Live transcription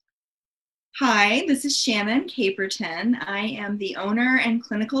Hi, this is Shannon Caperton. I am the owner and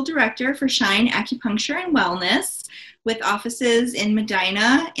clinical director for Shine Acupuncture and Wellness with offices in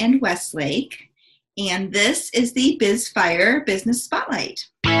Medina and Westlake. And this is the BizFire Business Spotlight.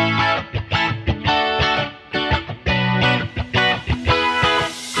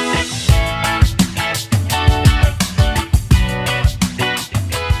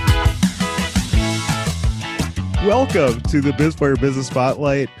 Welcome to the BizFire Business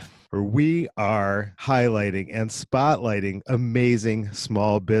Spotlight, where we are highlighting and spotlighting amazing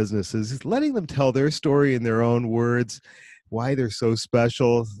small businesses, letting them tell their story in their own words, why they're so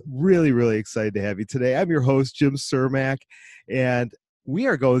special. Really, really excited to have you today. I'm your host, Jim Cermak, and we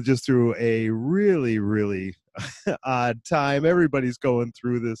are going just through a really odd time. Everybody's going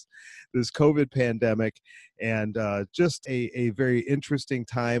through this COVID pandemic, and just a very interesting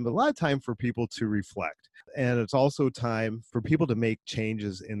time, a lot of time for people to reflect. And it's also time for people to make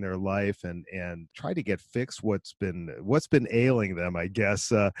changes in their life and try to get fixed what's been ailing them, I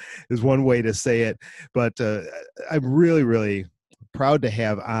guess, is one way to say it. But I'm really proud to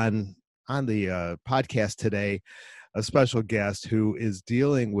have on the podcast today a special guest who is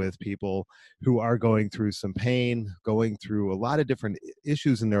dealing with people who are going through some pain, going through a lot of different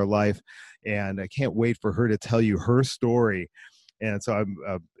issues in their life. And I can't wait for her to tell you her story. And so I'm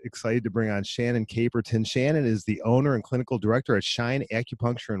excited to bring on Shannon Caperton. Shannon is the owner and clinical director at Shine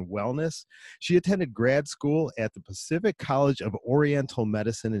Acupuncture and Wellness. She attended grad school at the Pacific College of Oriental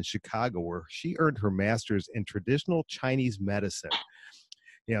Medicine in Chicago, where she earned her master's in traditional Chinese medicine.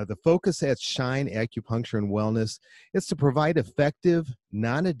 The focus at Shine Acupuncture and Wellness is to provide effective,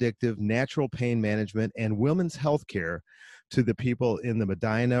 non-addictive, natural pain management and women's health care to the people in the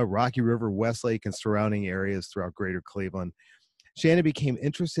Medina, Rocky River, Westlake, and surrounding areas throughout Greater Cleveland. Shannon became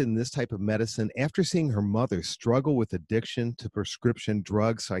interested in this type of medicine after seeing her mother struggle with addiction to prescription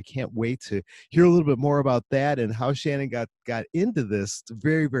drugs. So I can't wait to hear a little bit more about that and how Shannon got into this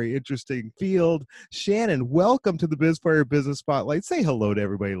very interesting field. Shannon, welcome to the BizFire Business Spotlight. Say hello to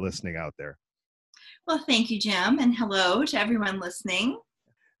everybody listening out there. Well, thank you, Jim, and hello to everyone listening.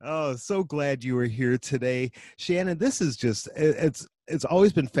 Oh, so glad you were here today. Shannon, this is just, it's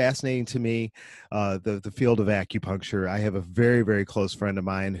always been fascinating to me, the field of acupuncture. I have a very close friend of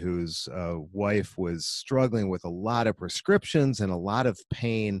mine whose wife was struggling with a lot of prescriptions and a lot of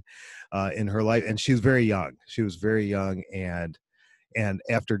pain in her life. And she was very young. And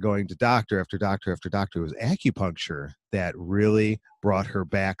after going to doctor after doctor after doctor, it was acupuncture that really brought her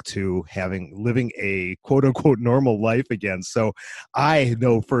back to living a quote unquote normal life again. So I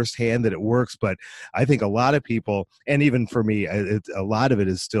know firsthand that it works, but I think a lot of people, and even for me, a lot of it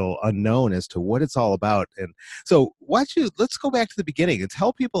is still unknown as to what it's all about. And so let's go back to the beginning and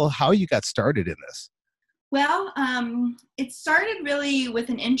tell people how you got started in this. Well, it started really with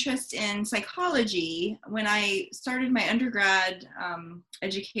an interest in psychology. When I started my undergrad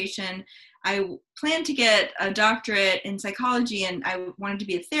education, I planned to get a doctorate in psychology, and I wanted to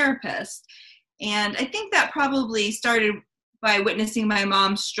be a therapist. And I think that probably started by witnessing my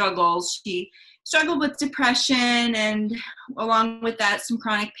mom's struggles. She struggled with depression, and along with that, some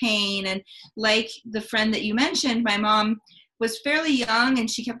chronic pain. And like the friend that you mentioned, my mom was fairly young, and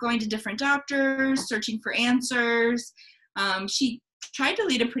she kept going to different doctors, searching for answers. She tried to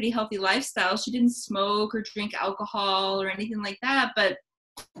lead a pretty healthy lifestyle. She didn't smoke or drink alcohol or anything like that, but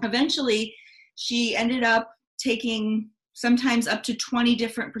eventually she ended up taking sometimes up to 20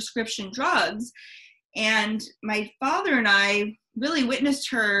 different prescription drugs. And my father and I really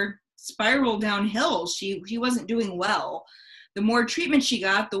witnessed her spiral downhill. She wasn't doing well. The more treatment she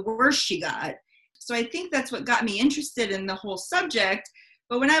got, the worse she got. So I think that's what got me interested in the whole subject.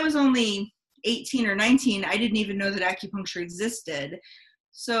 But when I was only 18 or 19, I didn't even know that acupuncture existed.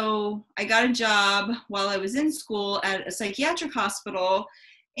 So I got a job while I was in school at a psychiatric hospital.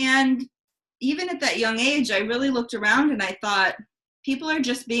 And even at that young age, I really looked around and I thought, people are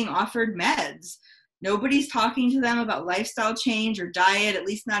just being offered meds. Nobody's talking to them about lifestyle change or diet, at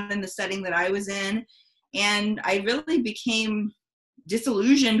least not in the setting that I was in. And I really became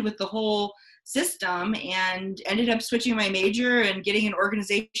disillusioned with the whole system and ended up switching my major and getting an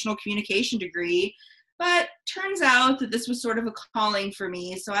organizational communication degree. But turns out that this was sort of a calling for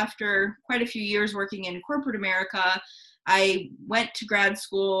me. So after quite a few years working in corporate America, I went to grad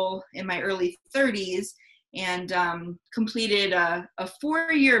school in my early 30s and completed a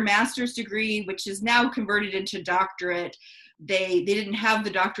 4-year master's degree, which is now converted into doctorate. They didn't have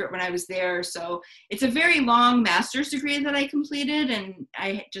the doctorate when I was there. So it's a very long master's degree that I completed, and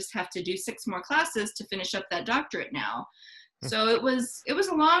I just have to do 6 more classes to finish up that doctorate now. So it was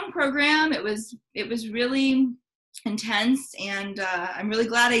a long program. It was really intense, and I'm really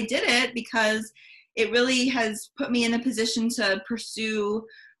glad I did it because it really has put me in a position to pursue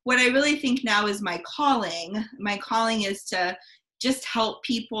what I really think now is my calling. My calling is to just help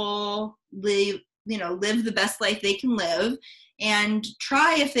people live the best life they can live, and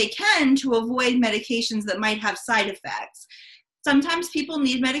try, if they can, to avoid medications that might have side effects. Sometimes people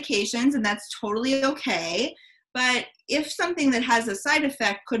need medications, and that's totally okay. But if something that has a side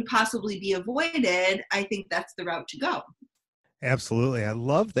effect could possibly be avoided, I think that's the route to go. Absolutely. I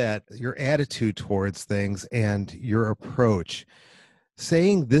love that your attitude towards things and your approach.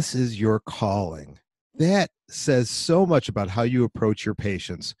 Saying this is your calling, that says so much about how you approach your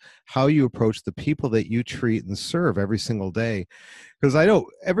patients, how you approach the people that you treat and serve every single day. Because I know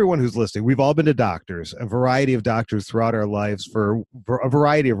everyone who's listening, we've all been to doctors, a variety of doctors throughout our lives for a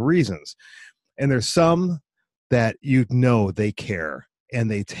variety of reasons. And there's some that they care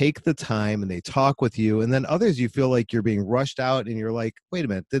and they take the time and they talk with you. And then others you feel like you're being rushed out and you're like, wait a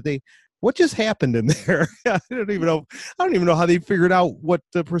minute, what just happened in there? I don't even know how they figured out what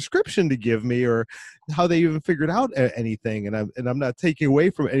the prescription to give me or how they even figured out anything. And I'm not taking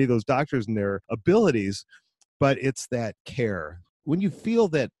away from any of those doctors and their abilities, but it's that care. When you feel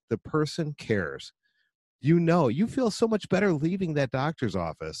that the person cares, you feel so much better leaving that doctor's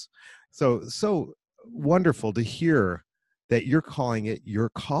office. So wonderful to hear that you're calling it your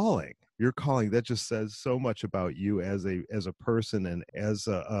calling. Your calling, that just says so much about you as a person and as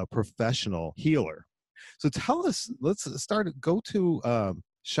a professional healer. So tell us, go to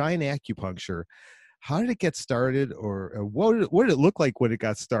Shine Acupuncture. How did it get started, or what did it look like when it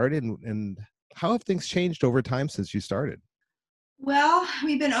got started, and how have things changed over time since you started? Well,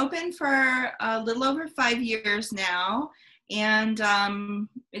 we've been open for a little over 5 years now. And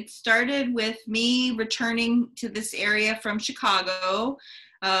it started with me returning to this area from Chicago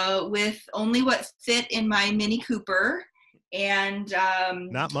with only what fit in my Mini Cooper, and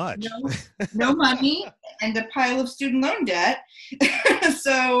Not much. no money, and a pile of student loan debt.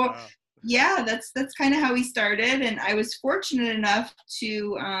 So Wow. yeah, that's kind of how we started. And I was fortunate enough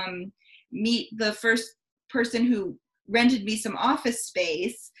to meet the first person who rented me some office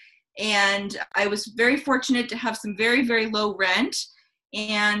space. And I was very fortunate to have some very, very low rent.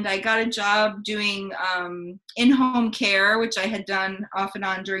 And I got a job doing in-home care, which I had done off and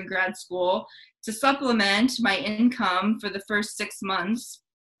on during grad school, to supplement my income for the first 6 months.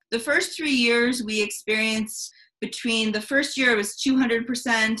 The first 3 years we experienced, between the first year it was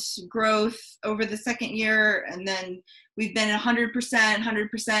 200% growth over the second year, and then we've been 100%,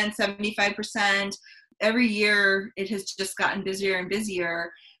 100%, 75%. Every year it has just gotten busier and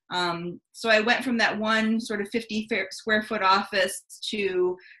busier. So I went from that one sort of 50 square foot office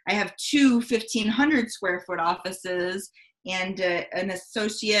to I have two 1,500 square foot offices and an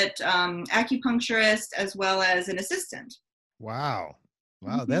associate acupuncturist as well as an assistant. Wow.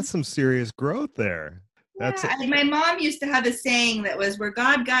 Wow, Mm-hmm. that's some serious growth there. That's Yeah, my mom used to have a saying that was, where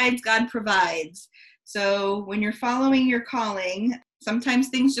God guides, God provides. So when you're following your calling, sometimes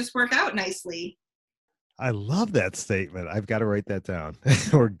things just work out nicely. I love that statement. I've got to write that down.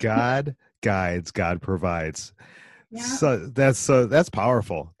 Or God guides, God provides. Yeah. That's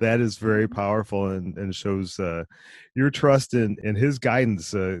powerful. That is very powerful, and shows your trust in his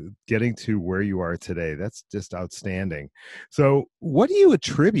guidance, getting to where you are today. That's just outstanding. So what do you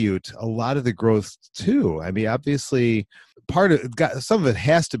attribute a lot of the growth to? I mean, obviously some of it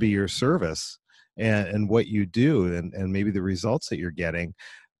has to be your service and what you do, and maybe the results that you're getting.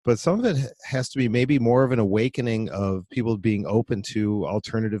 But some of it has to be maybe more of an awakening of people being open to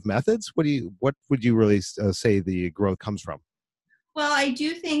alternative methods. What would you really say the growth comes from? Well, I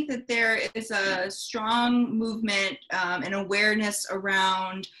do think that there is a strong movement and awareness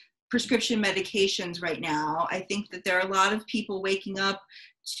around prescription medications right now. I think that there are a lot of people waking up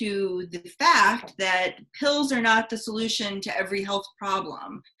to the fact that pills are not the solution to every health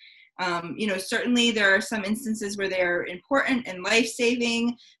problem. Certainly there are some instances where they're important and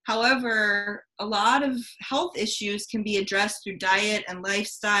life-saving. However, a lot of health issues can be addressed through diet and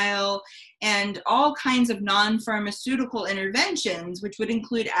lifestyle and all kinds of non-pharmaceutical interventions, which would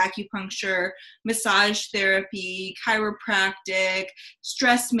include acupuncture, massage therapy, chiropractic,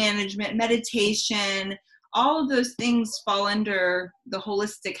 stress management, meditation. All of those things fall under the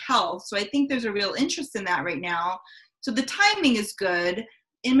holistic health. So I think there's a real interest in that right now. So the timing is good.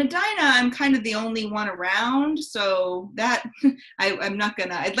 In Medina, I'm kind of the only one around, so that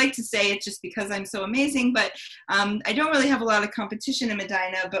I'd like to say it's just because I'm so amazing, but I don't really have a lot of competition in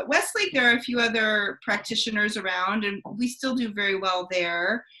Medina. But Westlake, there are a few other practitioners around, and we still do very well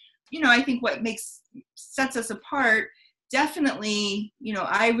there. I think what sets us apart, definitely,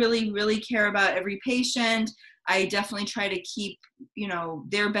 I really, really care about every patient. I definitely try to keep,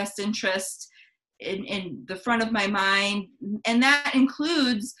 their best interest in the front of my mind. And that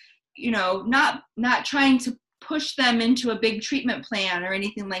includes, not trying to push them into a big treatment plan or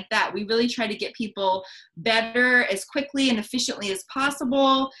anything like that. We really try to get people better as quickly and efficiently as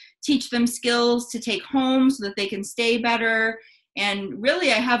possible, teach them skills to take home so that they can stay better. And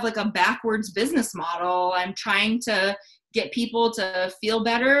really, I have like a backwards business model. I'm trying to get people to feel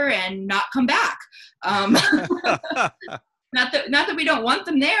better and not come back. Not that we don't want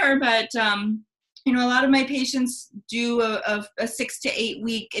them there, but a lot of my patients do a 6 to 8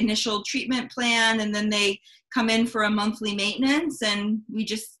 week initial treatment plan, and then they come in for a monthly maintenance, and we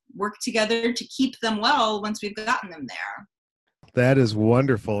just work together to keep them well once we've gotten them there. That is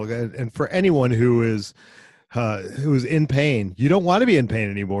wonderful. And for anyone who's in pain, you don't want to be in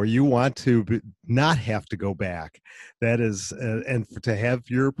pain anymore. You want to not have to go back. That is, to have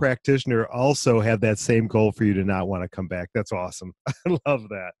your practitioner also have that same goal for you to not want to come back. That's awesome. I love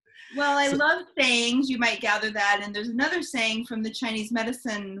that. Well, I love sayings. You might gather that. And there's another saying from the Chinese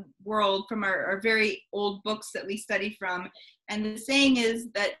medicine world, from our very old books that we study from. And the saying is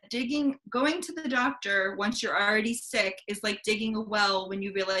that going to the doctor once you're already sick is like digging a well when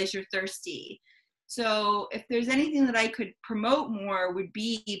you realize you're thirsty. So if there's anything that I could promote more, would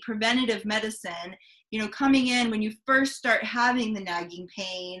be preventative medicine. Coming in when you first start having the nagging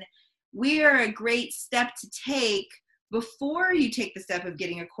pain, we are a great step to take before you take the step of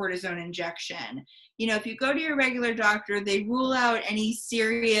getting a cortisone injection. If you go to your regular doctor, they rule out any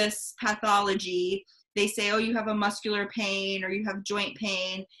serious pathology. They say, oh, you have a muscular pain or you have joint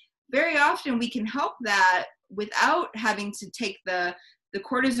pain. Very often we can help that without having to take the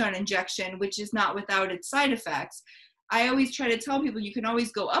cortisone injection, which is not without its side effects. I always try to tell people you can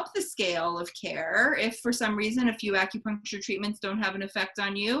always go up the scale of care. If for some reason a few acupuncture treatments don't have an effect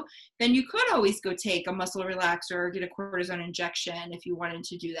on you, then you could always go take a muscle relaxer or get a cortisone injection if you wanted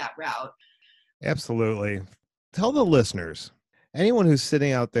to do that route. Absolutely. Tell the listeners, anyone who's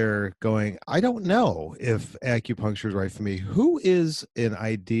sitting out there going, I don't know if acupuncture is right for me, who is an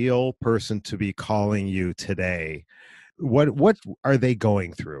ideal person to be calling you today? What are they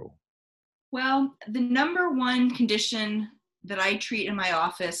going through? Well, the number one condition that I treat in my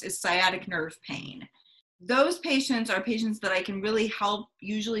office is sciatic nerve pain. Those patients are patients that I can really help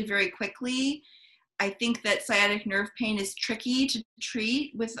usually very quickly. I think that sciatic nerve pain is tricky to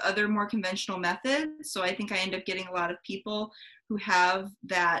treat with other more conventional methods. So I think I end up getting a lot of people who have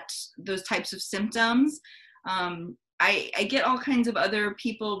those types of symptoms. I get all kinds of other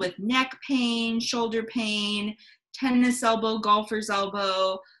people with neck pain, shoulder pain, tennis elbow, golfer's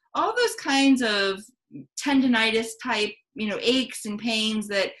elbow, all those kinds of tendonitis type, aches and pains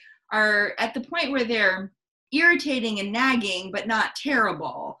that are at the point where they're irritating and nagging, but not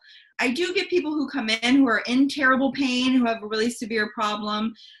terrible. I do get people who come in who are in terrible pain, who have a really severe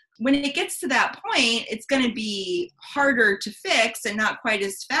problem. When it gets to that point, it's going to be harder to fix and not quite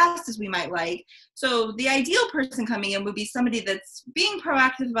as fast as we might like. So the ideal person coming in would be somebody that's being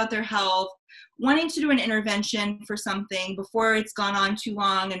proactive about their health, wanting to do an intervention for something before it's gone on too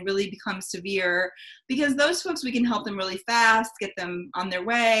long and really becomes severe, because those folks, we can help them really fast, get them on their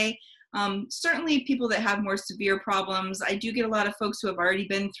way. Certainly people that have more severe problems, I do get a lot of folks who have already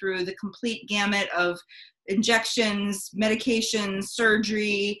been through the complete gamut of injections, medications,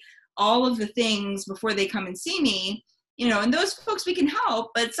 surgery, all of the things before they come and see me. And those folks we can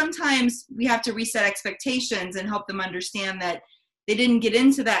help, but sometimes we have to reset expectations and help them understand that they didn't get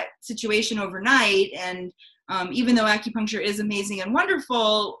into that situation overnight. And even though acupuncture is amazing and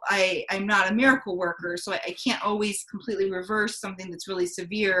wonderful, I'm not a miracle worker. So I can't always completely reverse something that's really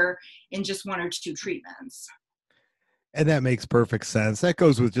severe in just 1 or 2 treatments. And that makes perfect sense. That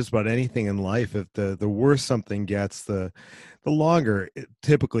goes with just about anything in life. If the worse something gets, the longer it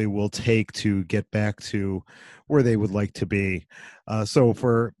typically will take to get back to where they would like to be. So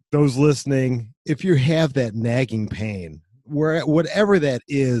for those listening, if you have that nagging pain, whatever that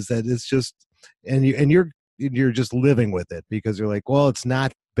is just, and you're just living with it because you're like, well, it's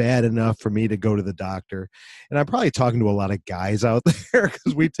not bad enough for me to go to the doctor. And I'm probably talking to a lot of guys out there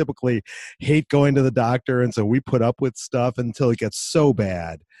because we typically hate going to the doctor. And so we put up with stuff until it gets so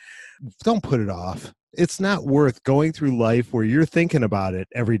bad. Don't put it off. It's not worth going through life where you're thinking about it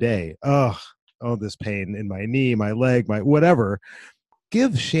every day. Oh, this pain in my knee, my leg, my whatever.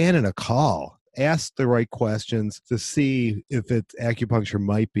 Give Shannon a call. Ask the right questions to see if acupuncture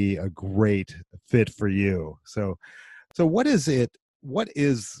might be a great fit for you. So what is it? What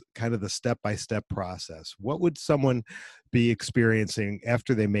is kind of the step-by-step process? What would someone be experiencing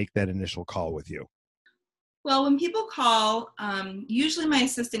after they make that initial call with you? Well, when people call, usually my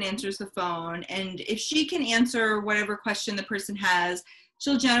assistant answers the phone, and if she can answer whatever question the person has,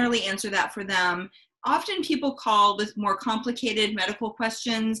 she'll generally answer that for them. Often people call with more complicated medical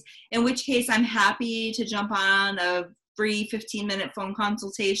questions, in which case I'm happy to jump on a free 15-minute phone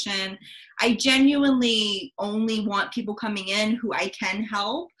consultation. I genuinely only want people coming in who I can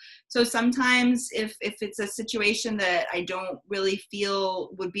help. So sometimes if it's a situation that I don't really feel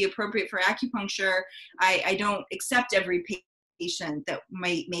would be appropriate for acupuncture, I don't accept every patient that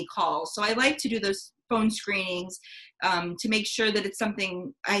may call. So I like to do those phone screenings to make sure that it's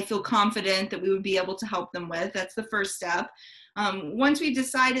something I feel confident that we would be able to help them with. That's the first step. Once we've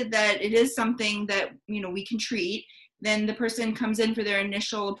decided that it is something that we can treat, then the person comes in for their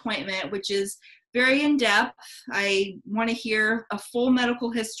initial appointment, which is very in-depth. I want to hear a full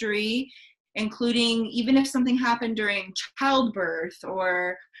medical history, including even if something happened during childbirth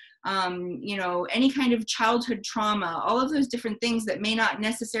or any kind of childhood trauma. All of those different things that may not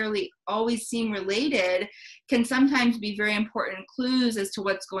necessarily always seem related can sometimes be very important clues as to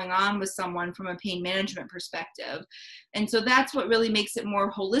what's going on with someone from a pain management perspective. And so that's what really makes it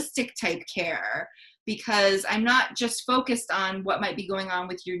more holistic type care, because I'm not just focused on what might be going on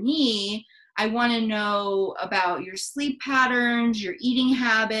with your knee. I want to know about your sleep patterns, your eating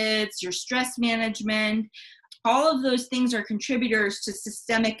habits, your stress management. All of those things are contributors to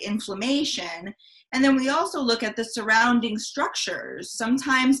systemic inflammation. And then we also look at the surrounding structures.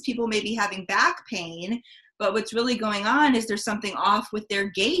 Sometimes people may be having back pain, but what's really going on is there's something off with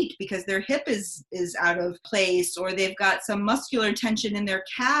their gait because their hip is out of place, or they've got some muscular tension in their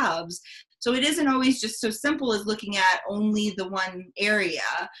calves. So it isn't always just so simple as looking at only the one area.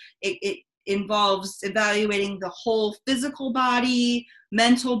 It involves evaluating the whole physical body,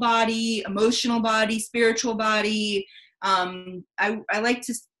 mental body, emotional body, spiritual body. I like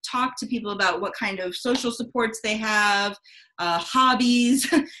to talk to people about what kind of social supports they have,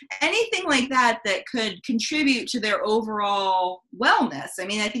 hobbies, anything like that that could contribute to their overall wellness. I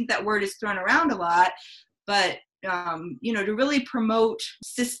mean, I think that word is thrown around a lot, but to really promote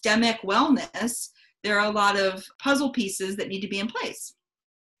systemic wellness, there are a lot of puzzle pieces that need to be in place.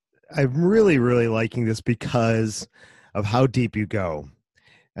 I'm really, really liking this because of how deep you go.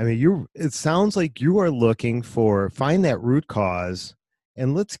 I mean, it sounds like you are looking find that root cause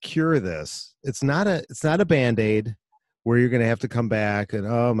and let's cure this. It's not a Band-Aid where you're going to have to come back and,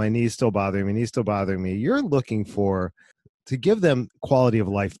 oh, my knee's still bothering me. You're looking to give them quality of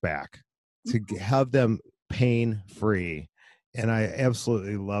life back, to have them pain free. And I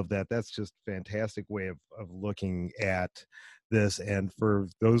absolutely love that. That's just a fantastic way of looking at this. And for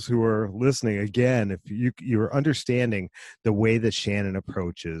those who are listening, again, if you're understanding the way that Shannon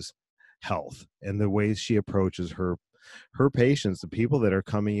approaches health and the way she approaches her patients, the people that are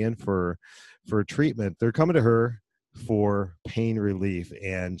coming in for treatment, they're coming to her for pain relief,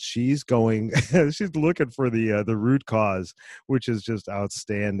 and she's looking for the root cause, which is just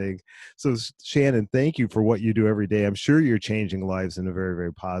outstanding. So Shannon, thank you for what you do every day. I'm sure you're changing lives in a very,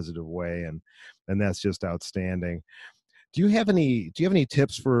 very positive way, and that's just outstanding. Do you have any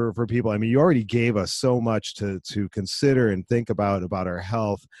tips for people? I mean, you already gave us so much to consider and think about our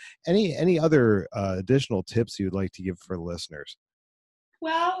health. Any other additional tips you'd like to give for listeners?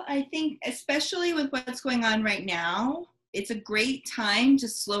 Well, I think especially with what's going on right now, it's a great time to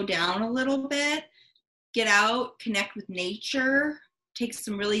slow down a little bit, get out, connect with nature, take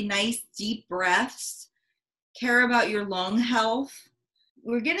some really nice deep breaths, care about your lung health.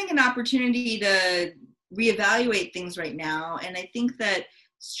 We're getting an opportunity to reevaluate things right now, and I think that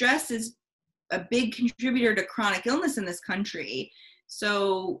stress is a big contributor to chronic illness in this country.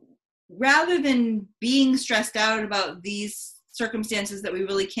 So rather than being stressed out about these circumstances that we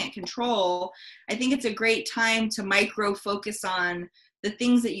really can't control, I think it's a great time to micro focus on the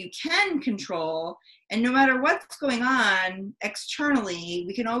things that you can control. And no matter what's going on externally,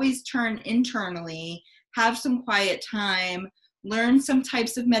 we can always turn internally, have some quiet time, learn some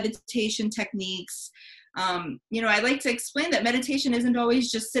types of meditation techniques. I like to explain that meditation isn't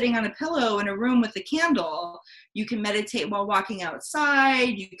always just sitting on a pillow in a room with a candle. You can meditate while walking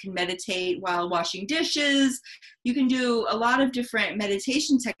outside. You can meditate while washing dishes. You can do a lot of different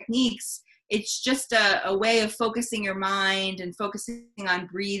meditation techniques. It's just a way of focusing your mind and focusing on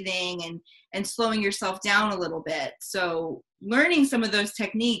breathing and slowing yourself down a little bit. So learning some of those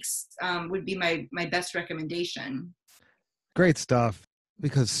techniques would be my best recommendation. Great stuff.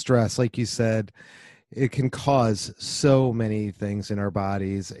 Because stress, like you said, it can cause so many things in our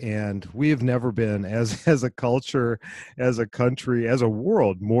bodies, and we have never been as a culture, as a country, as a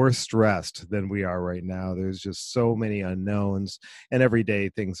world more stressed than we are right now. There's just so many unknowns, and every day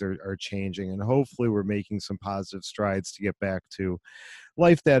things are changing, and hopefully we're making some positive strides to get back to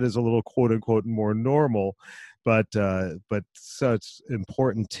life that is a little quote unquote more normal. But such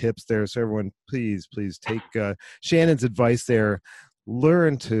important tips there. So everyone, please take Shannon's advice there.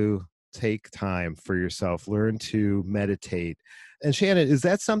 Learn to take time for yourself. Learn to meditate. And Shannon, is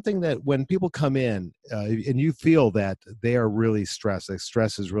that something that when people come in and you feel that they are really stressed, like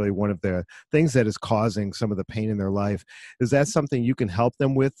stress is really one of the things that is causing some of the pain in their life, is that something you can help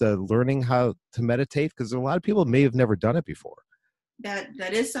them with, learning how to meditate? Because a lot of people may have never done it before.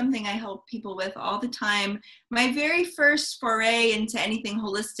 That is something I help people with all the time. My very first foray into anything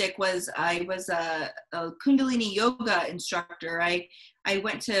holistic was I was a Kundalini yoga instructor. I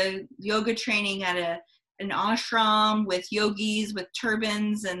went to yoga training at an ashram with yogis with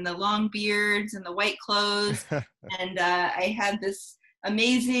turbans and the long beards and the white clothes. And I had this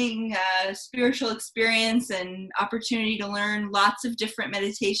amazing spiritual experience and opportunity to learn lots of different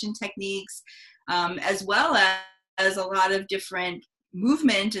meditation techniques, as well as a lot of different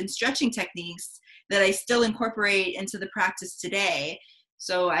movement and stretching techniques that I still incorporate into the practice today.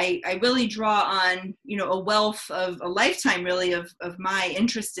 So I really draw on, a wealth of a lifetime really of my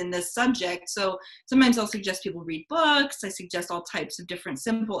interest in this subject. So sometimes I'll suggest people read books. I suggest all types of different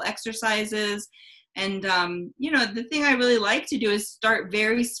simple exercises. And, the thing I really like to do is start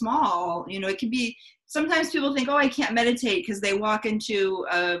very small. It can be, sometimes people think, oh, I can't meditate because they walk into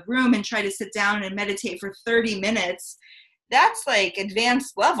a room and try to sit down and meditate for 30 minutes. That's like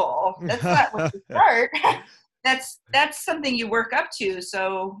advanced level. That's not where you start. That's something you work up to.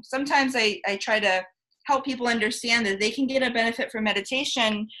 So sometimes I try to help people understand that they can get a benefit from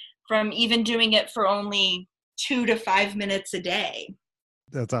meditation from even doing it for only 2 to 5 minutes a day.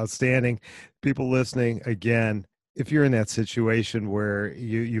 That's outstanding. People listening, again, if you're in that situation where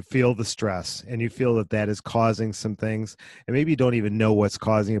you feel the stress and you feel that is causing some things, and maybe you don't even know what's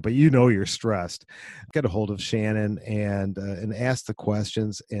causing it, but you're stressed, get a hold of Shannon and ask the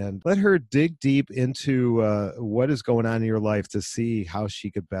questions and let her dig deep into what is going on in your life to see how she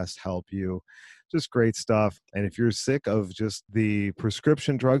could best help you. Just great stuff. And if you're sick of just the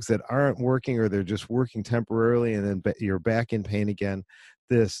prescription drugs that aren't working, or they're just working temporarily and then you're back in pain again,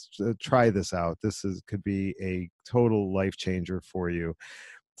 try this out. Could be a total life changer for you.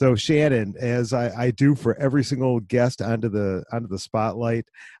 So Shannon, as I do for every single guest onto the spotlight,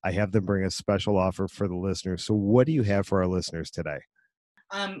 I have them bring a special offer for the listeners. So what do you have for our listeners today?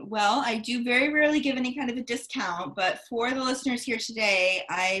 Well, I do very rarely give any kind of a discount, but for the listeners here today,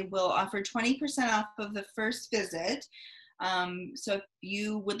 I will offer 20% off of the first visit. So if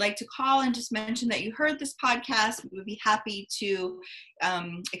you would like to call and just mention that you heard this podcast, we would be happy to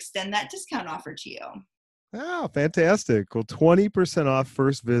extend that discount offer to you. Oh, fantastic. Well, 20% off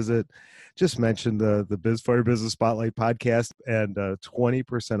first visit. Just mention the BizFire Business Spotlight podcast and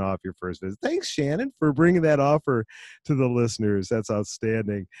 20% off your first visit. Thanks, Shannon, for bringing that offer to the listeners. That's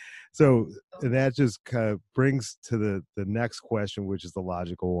outstanding. So that just kind of brings to the next question, which is the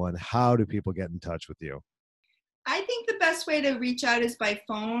logical one. How do people get in touch with you? I think the best way to reach out is by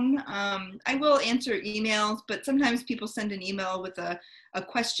phone. I will answer emails, but sometimes people send an email with a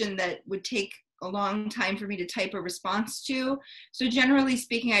question that would take a long time for me to type a response to. So generally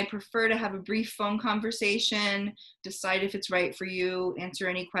speaking, I prefer to have a brief phone conversation, decide if it's right for you, answer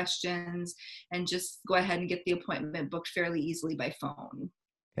any questions, and just go ahead and get the appointment booked fairly easily by phone.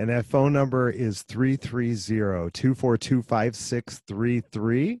 And that phone number is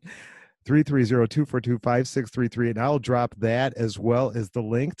 330-242-5633. 330-242-5633. And I'll drop that as well as the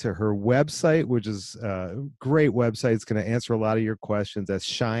link to her website, which is a great website. It's going to answer a lot of your questions. That's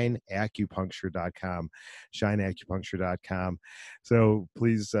shineacupuncture.com, shineacupuncture.com. So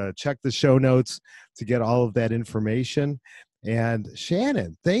please check the show notes to get all of that information. And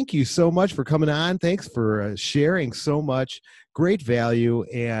Shannon, thank you so much for coming on. Thanks for sharing so much great value.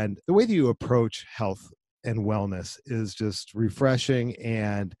 And the way that you approach health and wellness is just refreshing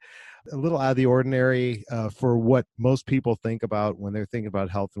and a little out of the ordinary for what most people think about when they're thinking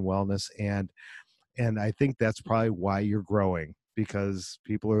about health and wellness. And I think that's probably why you're growing, because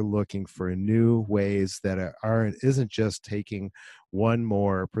people are looking for new ways that isn't just taking one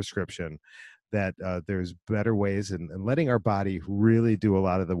more prescription, that there's better ways and letting our body really do a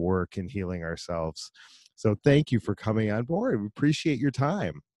lot of the work in healing ourselves. So thank you for coming on board. We appreciate your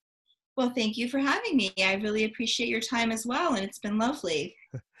time. Well, thank you for having me. I really appreciate your time as well, and it's been lovely.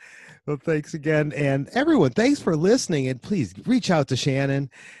 Well, thanks again. And everyone, thanks for listening. And please reach out to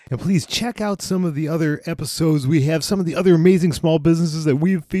Shannon. And please check out some of the other episodes. We have some of the other amazing small businesses that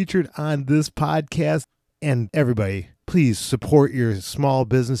we've featured on this podcast. And everybody, please support your small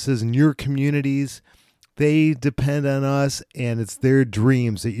businesses and your communities. They depend on us, and it's their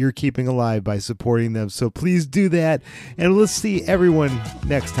dreams that you're keeping alive by supporting them. So please do that. And let's see everyone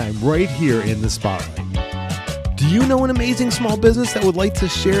next time right here in the Spotlight. Do you know an amazing small business that would like to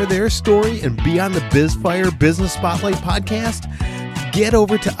share their story and be on the BizFire Business Spotlight podcast? Get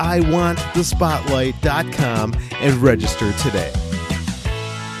over to iwantthespotlight.com and register today.